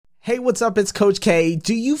Hey, what's up? It's Coach K.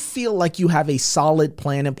 Do you feel like you have a solid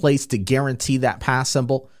plan in place to guarantee that pass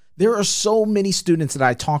symbol? There are so many students that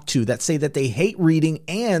I talk to that say that they hate reading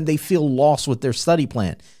and they feel lost with their study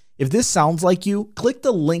plan. If this sounds like you, click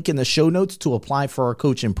the link in the show notes to apply for our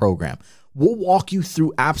coaching program. We'll walk you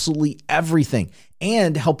through absolutely everything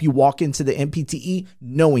and help you walk into the NPTE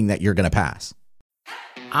knowing that you're going to pass.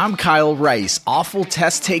 I'm Kyle Rice, awful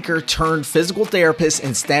test taker turned physical therapist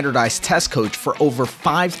and standardized test coach for over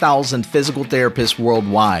 5,000 physical therapists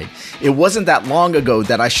worldwide. It wasn't that long ago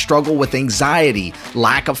that I struggled with anxiety,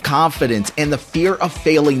 lack of confidence, and the fear of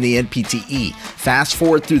failing the NPTE. Fast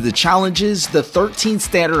forward through the challenges, the 13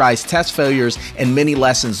 standardized test failures, and many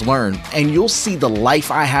lessons learned, and you'll see the life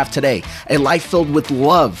I have today, a life filled with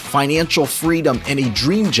love, financial freedom, and a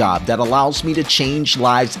dream job that allows me to change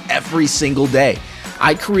lives every single day.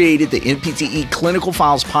 I created the NPTE Clinical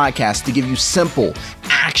Files podcast to give you simple,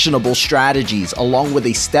 actionable strategies along with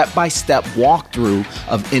a step-by-step walkthrough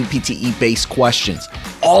of NPTE-based questions.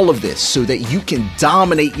 All of this so that you can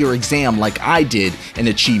dominate your exam like I did and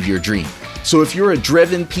achieve your dream. So if you're a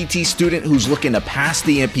driven PT student who's looking to pass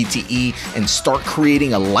the NPTE and start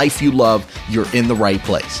creating a life you love, you're in the right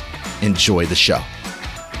place. Enjoy the show.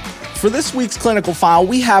 For this week's clinical file,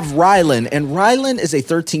 we have Rylan, and Rylan is a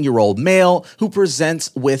 13-year-old male who presents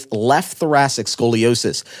with left thoracic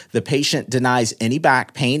scoliosis. The patient denies any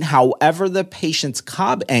back pain. However, the patient's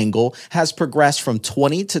Cobb angle has progressed from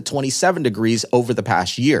 20 to 27 degrees over the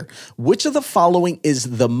past year. Which of the following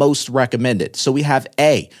is the most recommended? So we have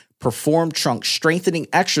A, perform trunk strengthening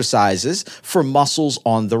exercises for muscles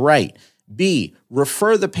on the right. B,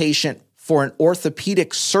 refer the patient for an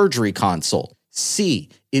orthopedic surgery consult. C,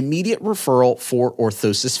 immediate referral for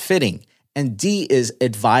orthosis fitting. And D is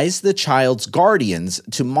advise the child's guardians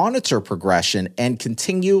to monitor progression and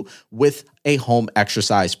continue with a home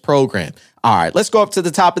exercise program. All right, let's go up to the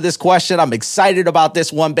top of this question. I'm excited about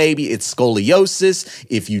this one, baby. It's scoliosis.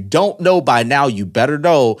 If you don't know by now, you better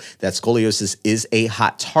know that scoliosis is a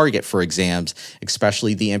hot target for exams,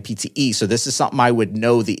 especially the NPTE. So this is something I would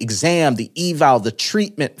know the exam, the eval, the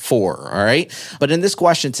treatment for, all right? But in this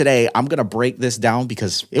question today, I'm going to break this down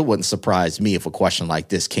because it wouldn't surprise me if a question like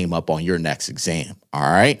this came up on your next exam, all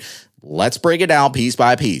right? Let's break it down piece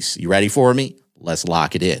by piece. You ready for me? Let's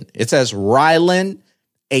lock it in. It says, Rylan,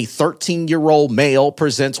 a 13-year-old male,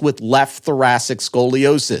 presents with left thoracic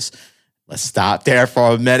scoliosis. Let's stop there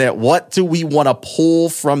for a minute. What do we want to pull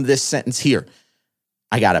from this sentence here?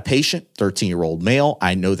 I got a patient, 13-year-old male.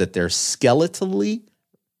 I know that they're skeletally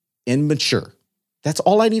immature. That's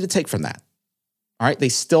all I need to take from that. All right. They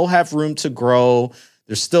still have room to grow.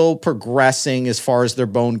 They're still progressing as far as their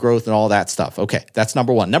bone growth and all that stuff. Okay, that's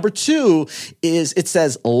number one. Number two is it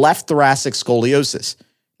says left thoracic scoliosis.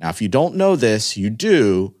 Now, if you don't know this, you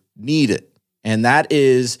do need it. And that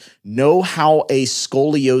is know how a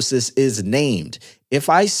scoliosis is named. If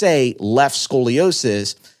I say left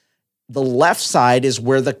scoliosis, the left side is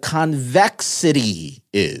where the convexity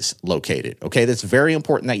is located. Okay, that's very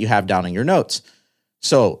important that you have down in your notes.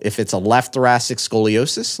 So if it's a left thoracic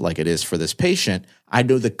scoliosis, like it is for this patient, I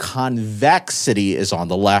know the convexity is on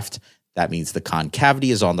the left. That means the concavity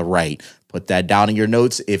is on the right. Put that down in your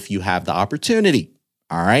notes if you have the opportunity.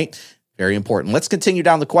 All right. Very important. Let's continue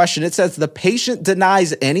down the question. It says the patient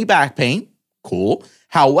denies any back pain. Cool.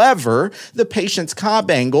 However, the patient's Cobb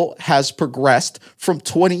angle has progressed from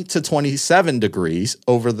 20 to 27 degrees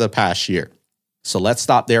over the past year. So let's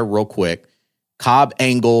stop there real quick. Cobb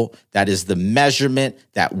angle, that is the measurement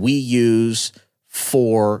that we use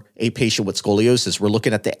for a patient with scoliosis. We're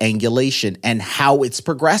looking at the angulation and how it's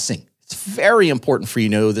progressing. It's very important for you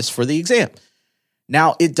to know this for the exam.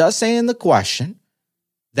 Now, it does say in the question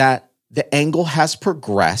that the angle has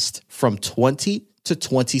progressed from 20 to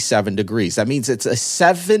 27 degrees. That means it's a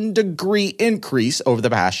 7-degree increase over the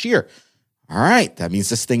past year. All right, that means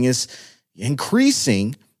this thing is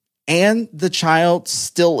increasing and the child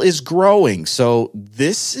still is growing. So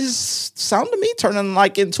this is, sound to me, turning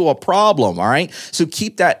like into a problem, all right? So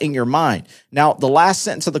keep that in your mind. Now, the last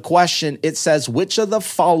sentence of the question, it says, which of the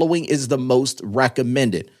following is the most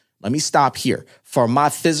recommended? Let me stop here. For my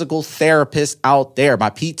physical therapists out there,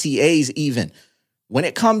 my PTAs even, when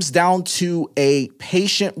it comes down to a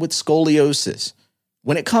patient with scoliosis,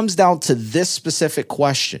 when it comes down to this specific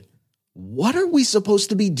question, what are we supposed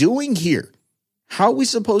to be doing here? How are we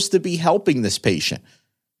supposed to be helping this patient?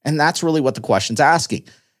 And that's really what the question's asking.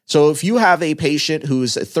 So if you have a patient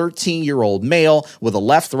who's a 13-year-old male with a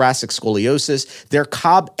left thoracic scoliosis, their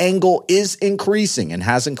Cobb angle is increasing and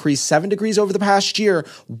has increased 7 degrees over the past year,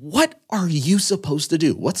 what are you supposed to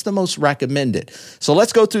do? What's the most recommended? So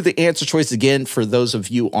let's go through the answer choice again for those of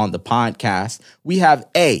you on the podcast. We have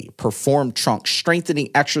A, perform trunk strengthening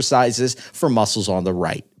exercises for muscles on the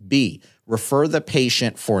right. B, refer the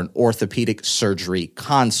patient for an orthopedic surgery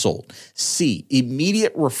consult. C,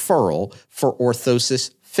 immediate referral for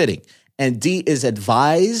orthosis fitting. And D is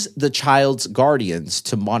advise the child's guardians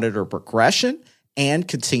to monitor progression and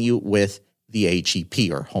continue with the HEP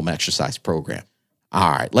or home exercise program. All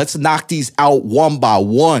right, let's knock these out one by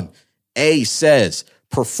one. A says,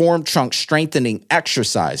 perform trunk strengthening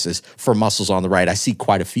exercises for muscles on the right. I see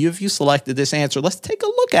quite a few of you selected this answer. Let's take a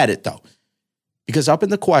look at it though. Because up in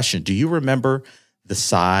the question, do you remember the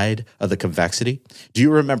side of the convexity? Do you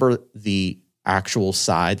remember the actual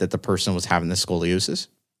side that the person was having the scoliosis?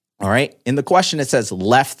 All right. In the question, it says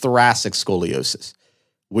left thoracic scoliosis,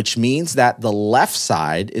 which means that the left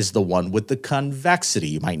side is the one with the convexity.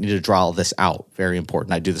 You might need to draw this out. Very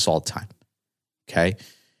important. I do this all the time. Okay.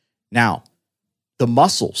 Now, the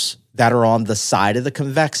muscles that are on the side of the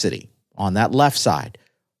convexity, on that left side,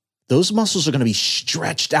 those muscles are going to be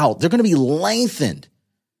stretched out. They're going to be lengthened.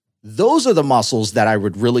 Those are the muscles that I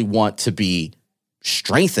would really want to be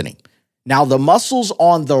strengthening. Now, the muscles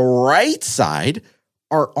on the right side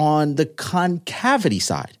are on the concavity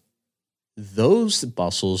side. Those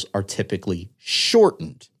muscles are typically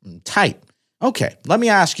shortened and tight. Okay, let me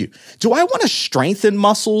ask you, do I want to strengthen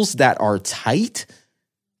muscles that are tight,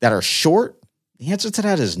 that are short? The answer to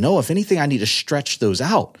that is no. If anything, I need to stretch those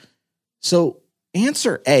out. So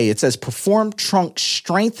answer A, it says perform trunk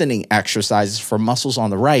strengthening exercises for muscles on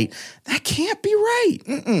the right. That can't be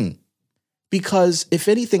right. Because if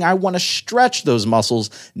anything, I want to stretch those muscles,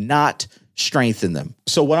 not strengthen them.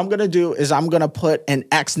 So what I'm going to do is I'm going to put an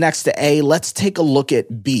X next to A. Let's take a look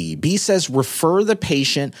at B. B says refer the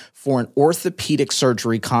patient for an orthopedic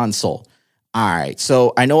surgery consult. All right.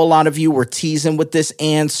 So I know a lot of you were teasing with this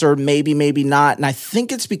answer, maybe, maybe not. And I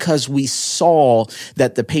think it's because we saw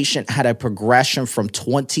that the patient had a progression from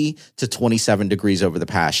 20 to 27 degrees over the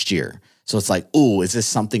past year. So it's like, ooh, is this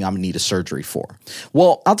something I'm going to need a surgery for?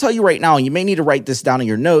 Well, I'll tell you right now, you may need to write this down in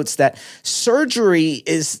your notes, that surgery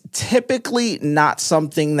is typically not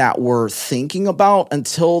something that we're thinking about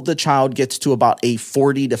until the child gets to about a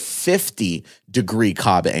 40 to 50 degree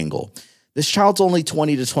Cobb angle. This child's only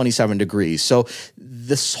 20 to 27 degrees. So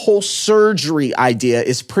this whole surgery idea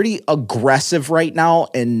is pretty aggressive right now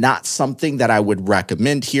and not something that I would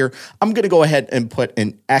recommend here. I'm going to go ahead and put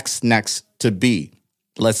an X next to B.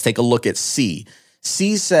 Let's take a look at C.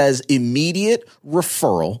 C says immediate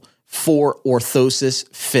referral for orthosis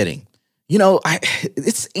fitting. You know,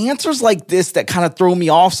 it's answers like this that kind of throw me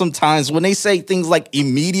off sometimes. When they say things like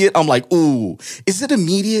immediate, I'm like, ooh, is it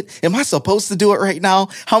immediate? Am I supposed to do it right now?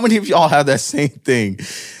 How many of y'all have that same thing?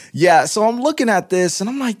 Yeah, so I'm looking at this and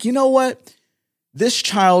I'm like, you know what? This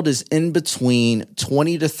child is in between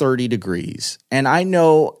 20 to 30 degrees. And I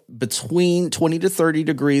know between 20 to 30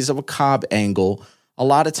 degrees of a Cobb angle, a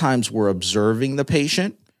lot of times we're observing the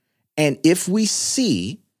patient. And if we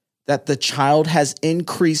see that the child has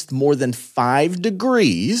increased more than 5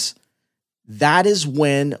 degrees, that is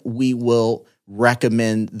when we will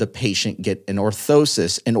recommend the patient get an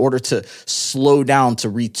orthosis in order to slow down, to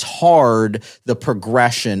retard the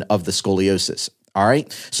progression of the scoliosis. All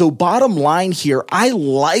right. So bottom line here, I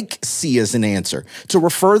like C as an answer, to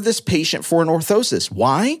refer this patient for an orthosis.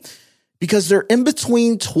 Why? Because they're in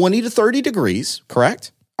between 20 to 30 degrees,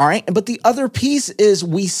 correct? All right. But the other piece is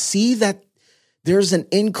we see that there's an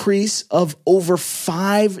increase of over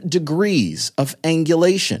 5 degrees of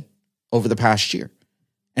angulation over the past year.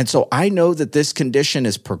 And so I know that this condition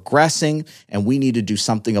is progressing and we need to do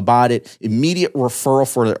something about it. Immediate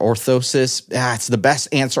referral for the orthosis. It's the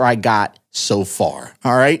best answer I got so far.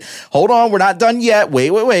 All right. Hold on. We're not done yet.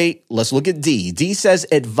 Wait. Let's look at D. D says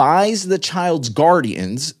advise the child's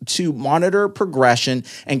guardians to monitor progression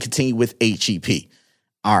and continue with HEP.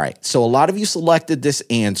 All right. So a lot of you selected this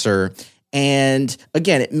answer. And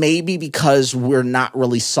again, it may be because we're not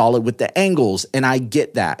really solid with the angles. And I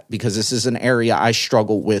get that because this is an area I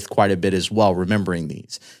struggle with quite a bit as well, remembering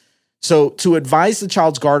these. So to advise the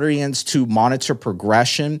child's guardians to monitor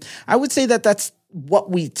progression, I would say that that's what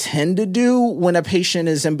we tend to do when a patient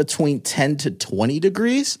is in between 10 to 20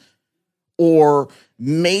 degrees. Or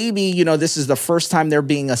maybe, this is the first time they're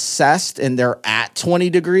being assessed and they're at 20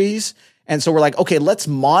 degrees. And so we're like, okay, let's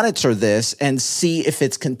monitor this and see if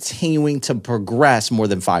it's continuing to progress more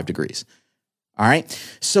than 5 degrees. All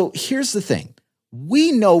right. So here's the thing.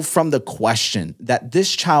 We know from the question that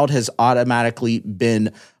this child has automatically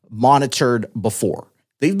been monitored before.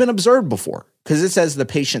 They've been observed before because it says the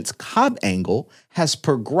patient's Cobb angle has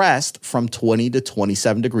progressed from 20 to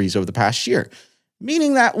 27 degrees over the past year,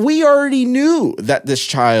 meaning that we already knew that this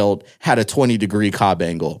child had a 20-degree Cobb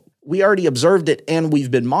angle. We already observed it and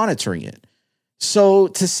we've been monitoring it. So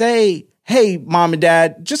to say, hey, mom and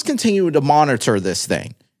dad, just continue to monitor this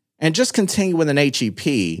thing and just continue with an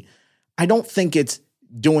HEP, I don't think it's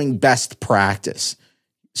doing best practice.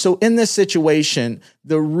 So in this situation,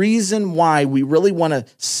 the reason why we really want to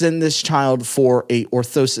send this child for a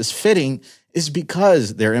orthosis fitting is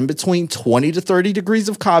because they're in between 20 to 30 degrees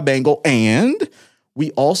of Cobb angle, and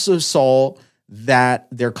we also saw that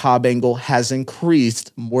their Cobb angle has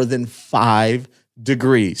increased more than 5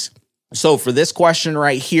 degrees. So for this question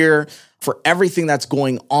right here, for everything that's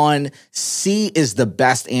going on, C is the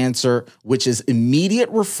best answer, which is immediate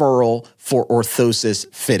referral for orthosis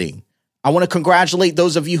fitting. I want to congratulate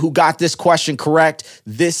those of you who got this question correct.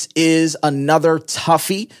 This is another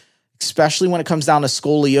toughie, especially when it comes down to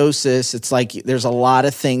scoliosis. It's like there's a lot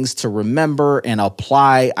of things to remember and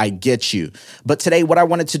apply. I get you. But today, what I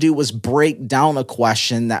wanted to do was break down a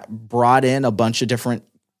question that brought in a bunch of different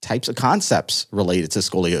types of concepts related to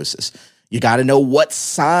scoliosis. You got to know what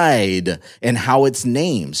side and how it's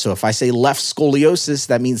named. So if I say left scoliosis,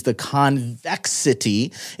 that means the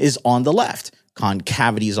convexity is on the left,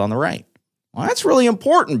 concavity is on the right. Well, that's really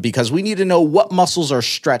important because we need to know what muscles are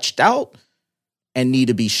stretched out and need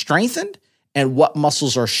to be strengthened and what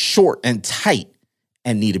muscles are short and tight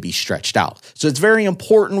and need to be stretched out. So it's very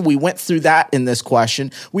important. We went through that in this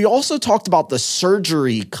question. We also talked about the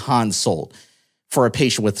surgery consult for a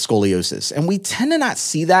patient with scoliosis. And we tend to not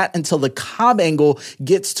see that until the Cobb angle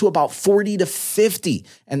gets to about 40 to 50.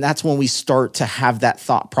 And that's when we start to have that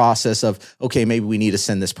thought process of, okay, maybe we need to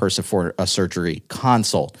send this person for a surgery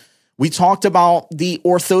consult. We talked about the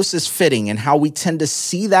orthosis fitting and how we tend to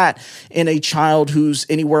see that in a child who's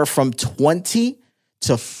anywhere from 20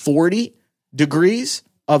 to 40 degrees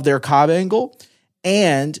of their Cobb angle.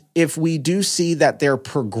 And if we do see that they're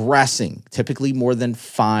progressing, typically more than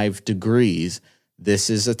 5 degrees, this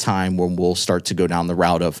is a time when we'll start to go down the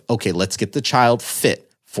route of, okay, let's get the child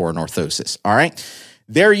fit for an orthosis. All right.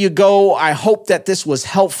 There you go. I hope that this was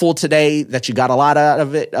helpful today, that you got a lot out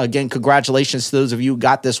of it. Again, congratulations to those of you who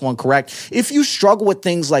got this one correct. If you struggle with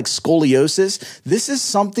things like scoliosis, this is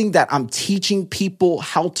something that I'm teaching people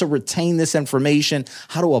how to retain this information,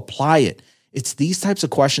 how to apply it. It's these types of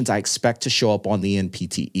questions I expect to show up on the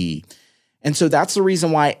NPTE. And so that's the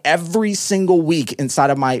reason why every single week inside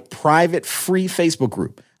of my private free Facebook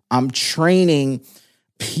group, I'm training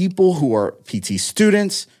people who are PT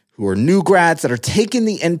students, who are new grads that are taking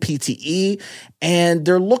the NPTE, and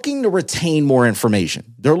they're looking to retain more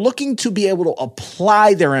information. They're looking to be able to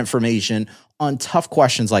apply their information on tough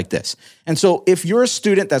questions like this. And so if you're a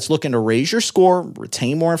student that's looking to raise your score,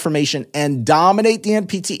 retain more information, and dominate the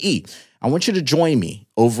NPTE, I want you to join me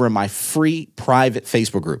over in my free private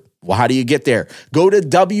Facebook group. Well, how do you get there? Go to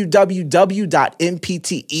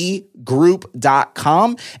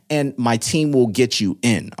www.nptegroup.com and my team will get you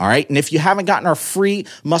in. All right. And if you haven't gotten our free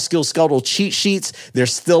musculoskeletal cheat sheets, they're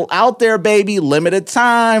still out there, baby. Limited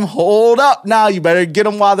time. Hold up now. You better get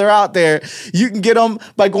them while they're out there. You can get them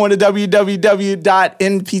by going to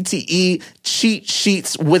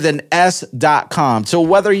www.nptecheatsheets.com. So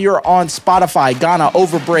whether you're on Spotify, Ghana,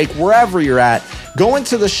 Overbreak, wherever you're at, go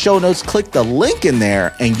into the show notes, click the link in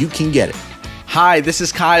there, and you can get it. Hi, this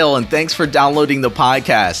is Kyle, and thanks for downloading the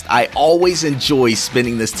podcast. I always enjoy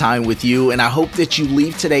spending this time with you, and I hope that you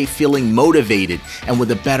leave today feeling motivated and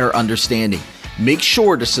with a better understanding. Make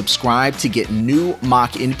sure to subscribe to get new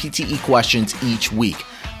mock NPTE questions each week.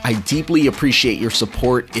 I deeply appreciate your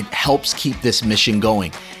support. It helps keep this mission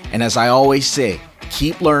going. And as I always say,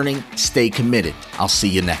 keep learning, stay committed. I'll see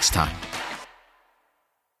you next time.